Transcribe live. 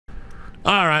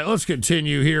All right, let's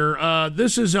continue here.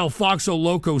 This is El Foxo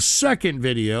Loco's second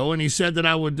video, and he said that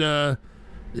I would,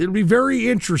 it'll be very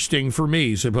interesting for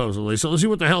me, supposedly. So let's see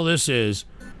what the hell this is.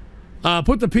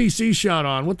 Put the PC shot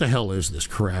on. What the hell is this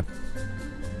crap?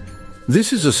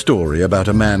 This is a story about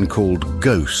a man called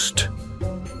Ghost.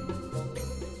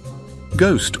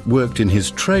 Ghost worked in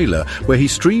his trailer, where he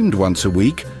streamed once a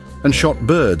week and shot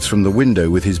birds from the window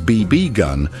with his BB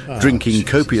gun, drinking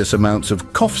copious amounts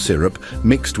of cough syrup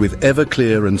mixed with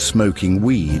Everclear and smoking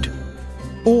weed.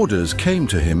 Orders came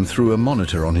to him through a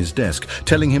monitor on his desk,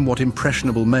 telling him what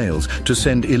impressionable males to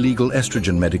send illegal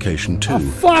estrogen medication to.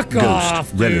 Fuck off,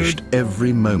 Ghost relished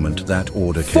every moment that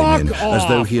order came in, as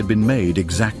though he had been made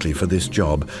exactly for this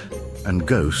job, and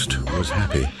Ghost was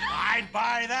happy.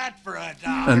 Buy that for $1.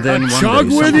 And then one day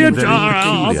something very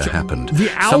peculiar happened. The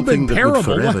Albin something that parable. would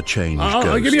forever change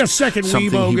Ghost. Give me a second,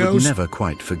 something Weebo he Ghost. would never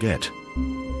quite forget.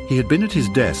 He had been at his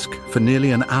desk for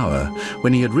nearly an hour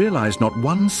when he had realized not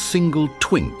one single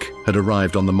twink had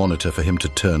arrived on the monitor for him to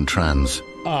turn trans.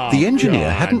 The engineer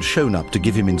hadn't shown up to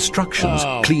give him instructions,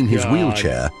 clean his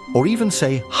wheelchair, or even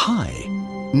say hi.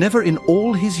 Never in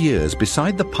all his years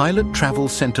beside the Pilot Travel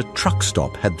Center truck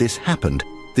stop had this happened.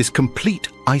 This complete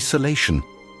isolation.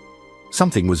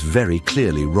 Something was very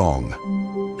clearly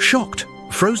wrong. Shocked,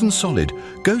 frozen solid,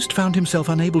 Ghost found himself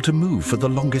unable to move for the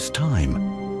longest time.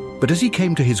 But as he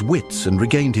came to his wits and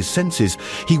regained his senses,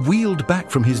 he wheeled back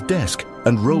from his desk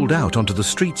and rolled out onto the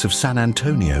streets of San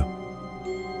Antonio.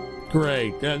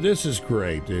 Great. This is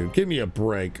great, dude. Give me a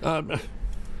break. All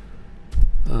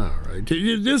right.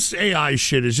 This AI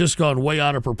shit has just gone way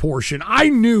out of proportion. I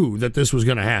knew that this was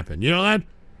going to happen. You know that?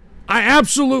 I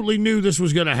absolutely knew this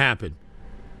was going to happen.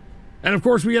 And of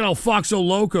course, we got El Foxo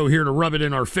Loco here to rub it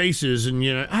in our faces. And,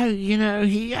 he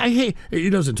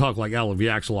doesn't talk like Alan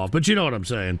Vyaxeloff, but you know what I'm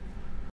saying.